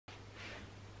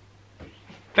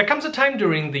There comes a time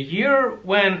during the year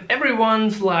when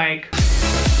everyone's like,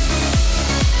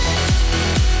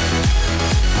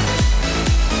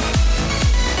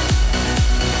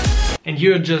 and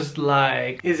you're just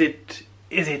like, is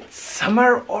it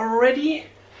summer already?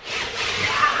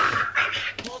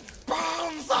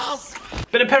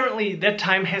 But apparently that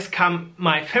time has come.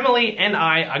 My family and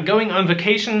I are going on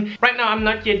vacation. Right now I'm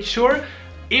not yet sure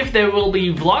if there will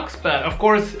be vlogs, but of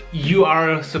course you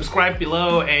are subscribed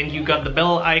below and you got the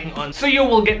bell icon on, so you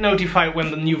will get notified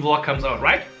when the new vlog comes out,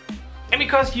 right? And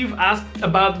because you've asked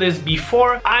about this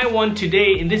before, I want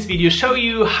today in this video show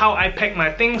you how I pack my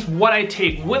things, what I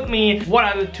take with me, what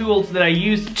are the tools that I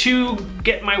use to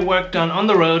get my work done on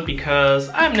the road, because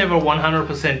I'm never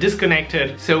 100%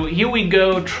 disconnected. So here we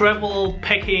go, travel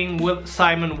packing with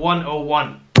Simon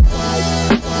 101.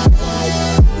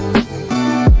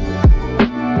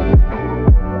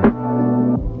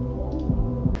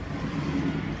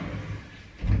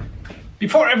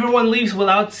 Before everyone leaves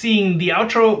without seeing the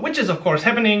outro, which is of course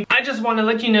happening, I just want to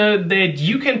let you know that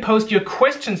you can post your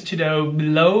questions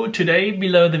below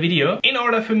the video in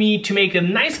order for me to make a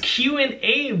nice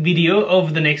Q&A video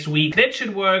over the next week. That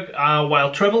should work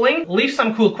while traveling. Leave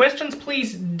some cool questions,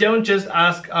 please. Don't just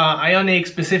ask Ionic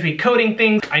specific coding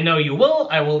things. I know you will.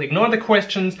 I will ignore the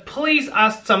questions. Please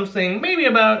ask something maybe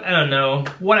about, I don't know,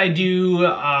 what I do,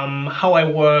 how I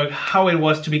work, how it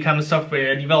was to become a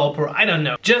software developer. I don't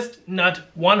know. Just not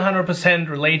 100%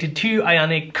 related to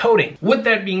Ionic coding. With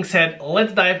that being said,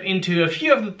 let's dive into a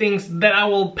few of the things that I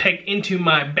will pack into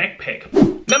my backpack.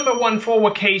 Number one for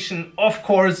vacation, of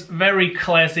course, very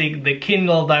classic, the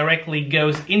Kindle directly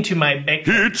goes into my backpack.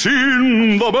 It's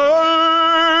in the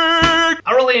bag!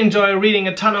 I really enjoy reading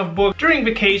a ton of books during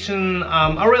vacation.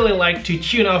 I really like to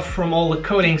tune off from all the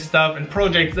coding stuff and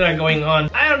projects that are going on.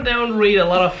 I don't read a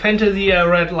lot of fantasy. I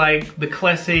read like the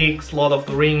classics, Lord of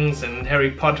the Rings and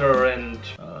Harry Potter, and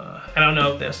I don't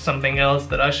know if there's something else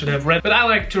that I should have read, but I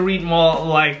like to read more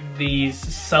like these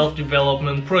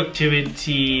self-development,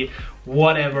 productivity,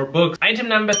 whatever books. Item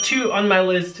number 2 on my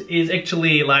list is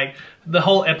actually like the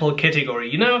whole Apple category.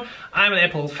 You know, I'm an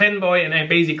Apple fanboy and I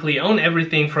basically own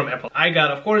everything from Apple. I got,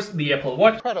 of course, the Apple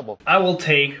Watch. Incredible. I will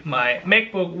take my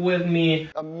MacBook with me.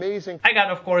 Amazing. I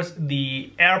got, of course,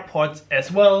 the AirPods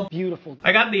as well. Beautiful.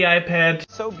 I got the iPad.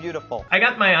 So beautiful. I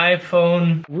got my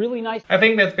iPhone. Really nice. I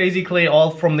think that's basically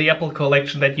all from the Apple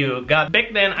collection that you got.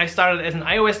 Back then, I started as an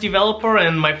iOS developer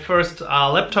and my first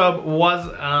laptop was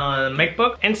a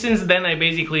MacBook. And since then, I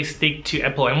basically stick to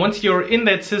Apple. And once you're in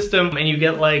that system and you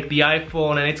get like the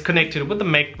iPhone and it's connected with the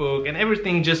MacBook and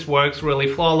everything just works really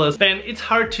flawless, then it's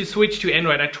hard to switch to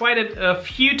Android. I tried it a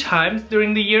few times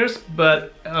during the years,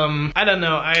 but I don't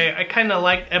know, I kind of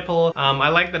like Apple. I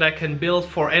like that I can build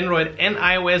for Android and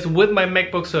iOS with my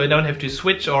MacBook, so I don't have to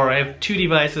switch or have two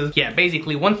devices. Yeah,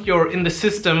 basically once you're in the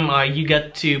system, you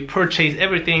get to purchase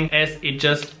everything as it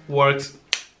just works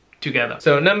together.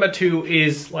 So number 2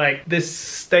 is like this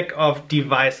stack of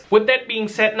device. With that being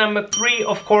said, number 3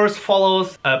 of course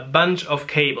follows a bunch of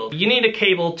cable. You need a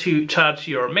cable to charge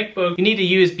your MacBook. You need a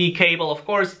USB cable, of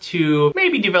course, to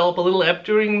maybe develop a little app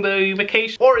during the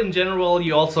vacation. Or in general,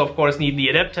 you also of course need the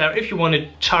adapter if you want to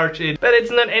charge it. But it's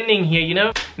not ending here, you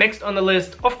know. Next on the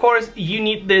list, of course, you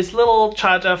need this little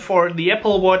charger for the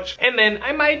Apple Watch. And then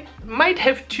I might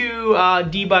have to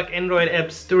debug Android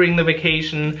apps during the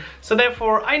vacation. So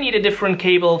therefore I need a different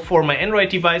cable for my Android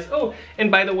device. Oh, and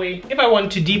by the way, if I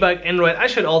want to debug Android, I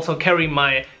should also carry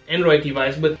my Android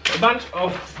device with a bunch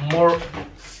of more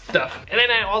stuff. And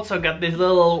then I also got this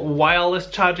little wireless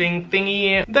charging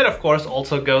thingy that of course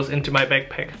also goes into my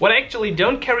backpack. What I actually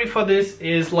don't carry for this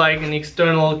is like an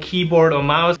external keyboard or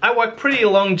mouse. I work pretty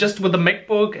long just with the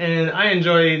MacBook and I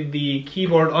enjoy the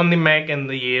keyboard on the Mac and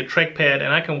the trackpad,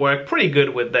 and I can work pretty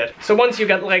good with that. So once you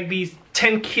got like these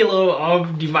 10 kilo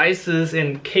of devices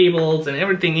and cables and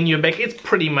everything in your bag, it's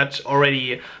pretty much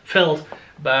already filled.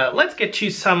 But let's get to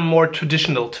some more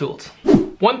traditional tools.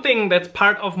 One thing that's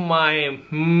part of my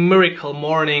miracle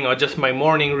morning or just my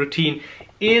morning routine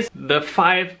is the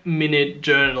 5-minute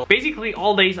journal. Basically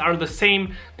all days are the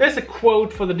same. There's a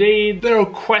quote for the day, there are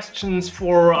questions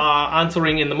for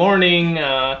answering in the morning,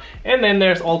 and then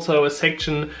there's also a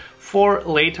section for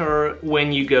later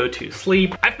when you go to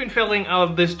sleep. I've been filling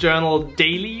out this journal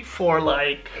daily for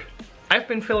like, I've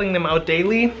been filling them out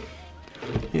daily,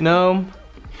 you know,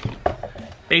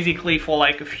 basically for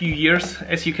like a few years,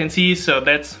 as you can see, so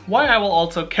that's why I will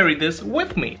also carry this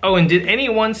with me. Oh, and did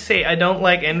anyone say I don't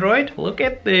like Android? Look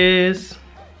at this.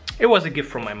 It was a gift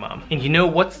from my mom. And you know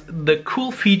what's the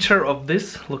cool feature of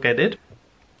this? Look at it.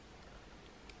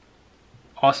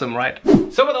 Awesome, right?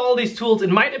 So with all these tools,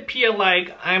 it might appear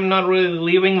like I'm not really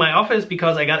leaving my office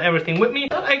because I got everything with me.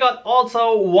 But I got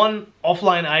also one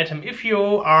offline item. If you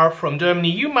are from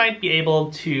Germany, you might be able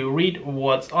to read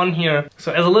what's on here.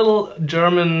 So as a little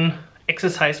German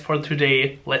exercise for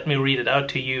today, let me read it out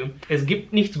to you. Es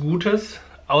gibt nichts Gutes,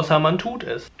 außer man tut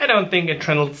es. I don't think it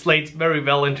translates very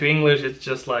well into English. It's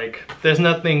just like, there's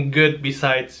nothing good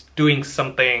besides doing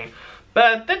something.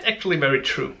 But that's actually very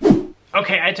true.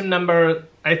 Okay, item number,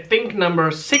 I think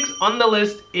number 6 on the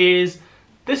list is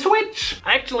the Switch.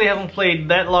 I actually haven't played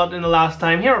that lot in the last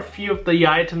time. Here are a few of the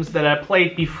items that I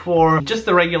played before. Just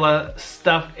the regular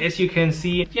stuff, as you can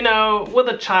see. You know, with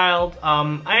a child,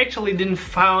 I actually didn't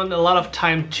find a lot of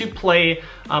time to play.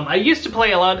 I used to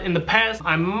play a lot in the past.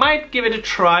 I might give it a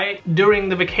try during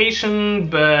the vacation,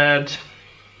 but...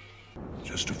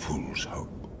 just a fool's hope.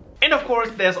 And of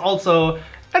course, there's also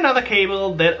another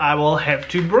cable that I will have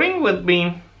to bring with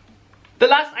me. The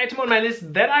last item on my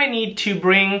list that I need to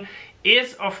bring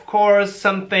is of course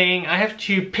something I have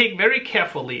to pick very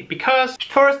carefully, because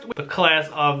first with the class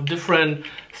of different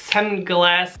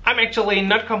sunglasses, I'm actually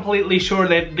not completely sure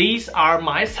that these are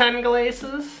my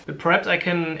sunglasses, but perhaps I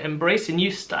can embrace a new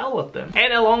style with them.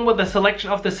 And along with the selection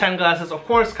of the sunglasses, of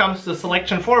course, comes the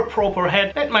selection for a proper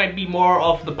hat. That might be more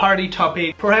of the party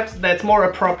topic. Perhaps that's more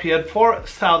appropriate for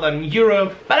Southern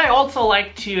Europe. But I also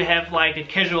like to have like a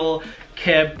casual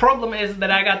cap. Problem is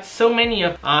that I got so many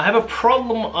of, I have a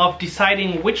problem of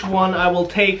deciding which one I will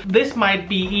take. This might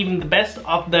be even the best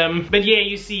of them. But yeah,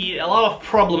 you see a lot of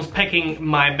problems packing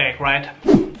my bag, right?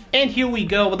 And here we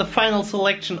go with the final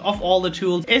selection of all the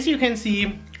tools. As you can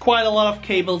see, quite a lot of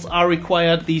cables are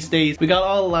required these days. We got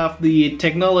all of the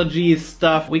technology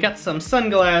stuff, we got some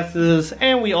sunglasses,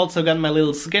 and we also got my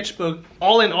little sketchbook.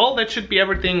 All in all, that should be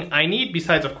everything I need,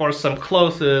 besides of course some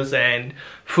clothes and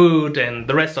food and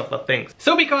the rest of the things.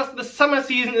 So because the summer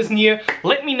season is near,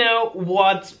 let me know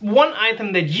what's one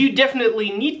item that you definitely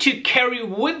need to carry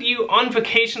with you on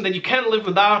vacation that you can't live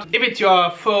without. If it's your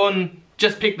phone,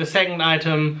 just pick the second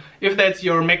item. If that's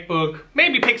your MacBook,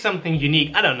 maybe pick something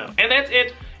unique, I don't know. And that's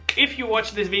it. If you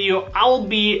watch this video, I'll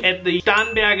be at the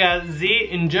Starnberger See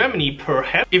in Germany,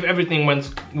 perhaps, if everything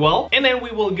went well. And then we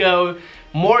will go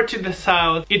more to the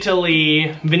south,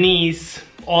 Italy, Venice,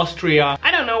 Austria.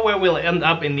 I don't know where we'll end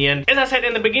up in the end. As I said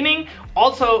in the beginning,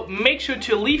 also make sure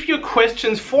to leave your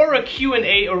questions for a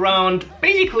Q&A around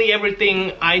basically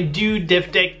everything I do,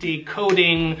 didactic,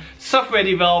 coding, software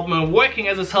development, working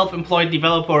as a self-employed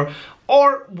developer,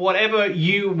 or whatever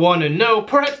you want to know.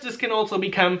 Perhaps this can also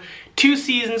become 2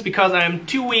 seasons because I am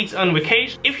 2 weeks on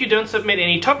vacation. If you don't submit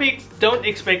any topics, don't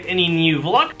expect any new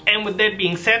vlog. And with that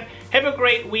being said, have a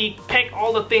great week, pack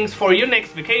all the things for your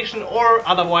next vacation, or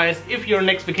otherwise, if your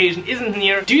next vacation isn't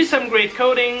near, do some great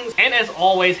coding. And as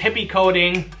always, happy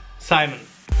coding, Simon.